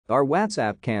Our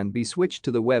WhatsApp can be switched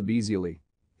to the web easily.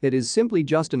 It is simply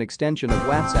just an extension of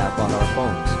WhatsApp on our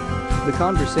phones. The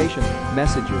conversation,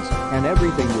 messages, and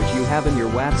everything which you have in your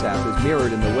WhatsApp is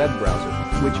mirrored in the web browser,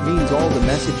 which means all the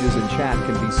messages and chat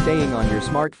can be staying on your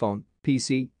smartphone,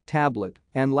 PC, tablet,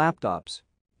 and laptops.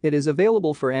 It is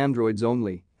available for Androids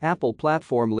only, Apple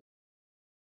platform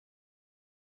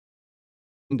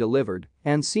delivered,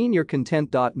 and senior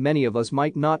content. Many of us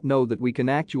might not know that we can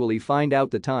actually find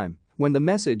out the time when the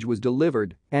message was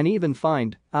delivered and even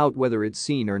find out whether it's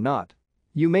seen or not.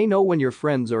 You may know when your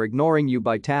friends are ignoring you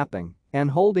by tapping and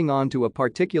holding on to a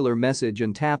particular message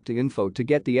and tap to info to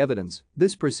get the evidence.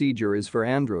 This procedure is for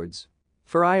Androids.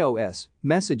 For iOS,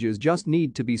 messages just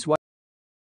need to be swiped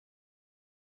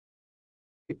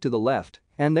to the left,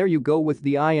 and there you go with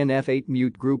the INF8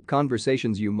 mute group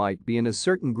conversations. You might be in a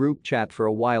certain group chat for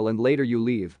a while and later you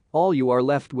leave. All you are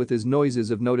left with is noises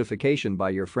of notification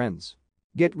by your friends.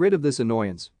 Get rid of this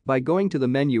annoyance by going to the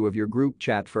menu of your group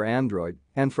chat for Android,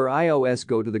 and for iOS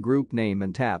go to the group name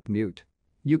and tap mute.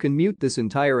 You can mute this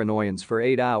entire annoyance for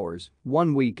 8 hours,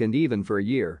 1 week and even for a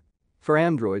year. For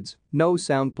Androids, no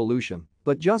sound pollution,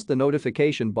 but just the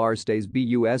notification bar stays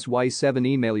busy7.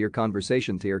 Email your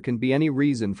conversation. There can be any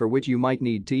reason for which you might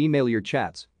need to email your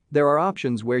chats. There are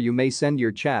options where you may send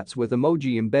your chats with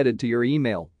emoji embedded to your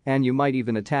email, and you might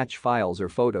even attach files or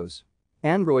photos.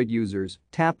 Android users,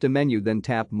 tap to menu then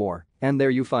tap more, and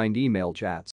there you find email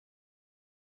chats.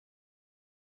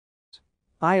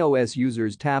 iOS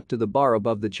users tap to the bar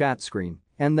above the chat screen,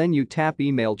 and then you tap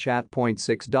email chat.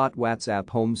 6. WhatsApp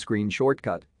home screen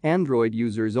shortcut. Android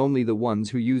users, only the ones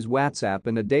who use WhatsApp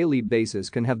on a daily basis,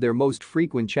 can have their most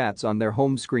frequent chats on their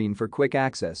home screen for quick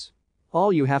access.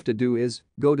 All you have to do is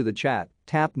go to the chat,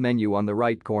 tap menu on the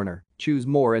right corner, choose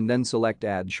more and then select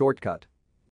add shortcut.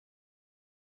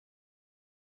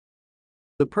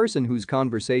 The person whose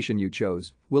conversation you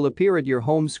chose will appear at your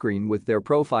home screen with their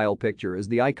profile picture as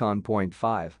the icon.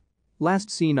 5. Last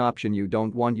seen option. You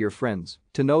don't want your friends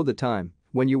to know the time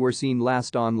when you were seen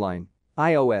last online.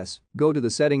 iOS, go to the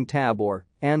setting tab, or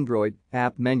Android,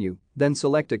 app menu, then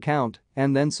select account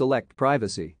and then select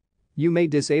privacy. You may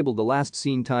disable the last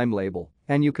seen time label,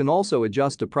 and you can also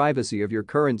adjust the privacy of your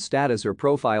current status or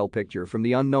profile picture from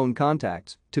the unknown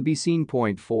contacts to be seen.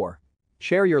 4.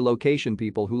 Share your location.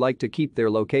 People who like to keep their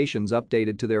locations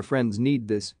updated to their friends need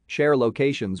this. Share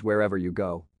locations wherever you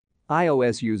go.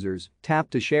 iOS users, tap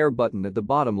to share button at the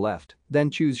bottom left, then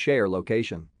choose share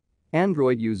location.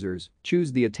 Android users,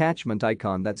 choose the attachment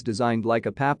icon that's designed like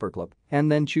a paperclip,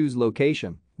 and then choose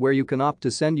location, where you can opt to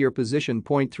send your position.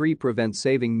 3. Prevent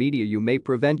saving media. You may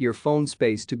prevent your phone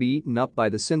space to be eaten up by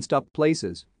the synced up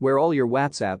places where all your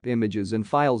WhatsApp images and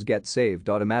files get saved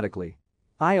automatically.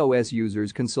 iOS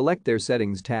users can select their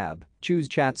settings tab, choose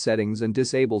chat settings and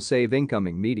disable save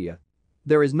incoming media.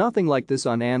 There is nothing like this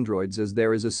on Androids, as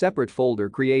there is a separate folder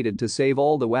created to save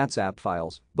all the WhatsApp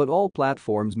files, but all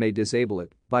platforms may disable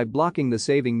it by blocking the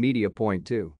saving media.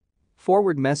 2.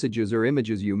 Forward messages or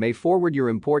images. You may forward your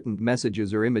important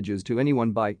messages or images to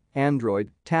anyone by Android,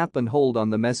 tap and hold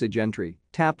on the message entry,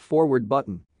 tap forward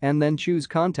button, and then choose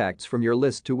contacts from your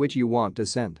list to which you want to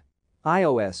send.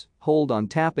 iOS, hold on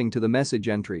tapping to the message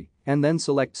entry, and then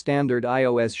select standard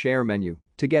iOS share menu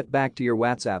to get back to your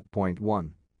WhatsApp.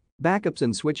 1. Backups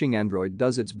and switching. Android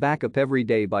does its backup every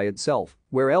day by itself,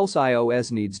 where else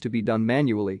iOS needs to be done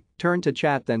manually. Turn to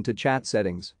chat, then to chat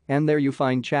settings, and there you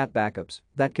find chat backups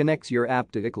that connects your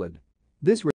app to iCloud. This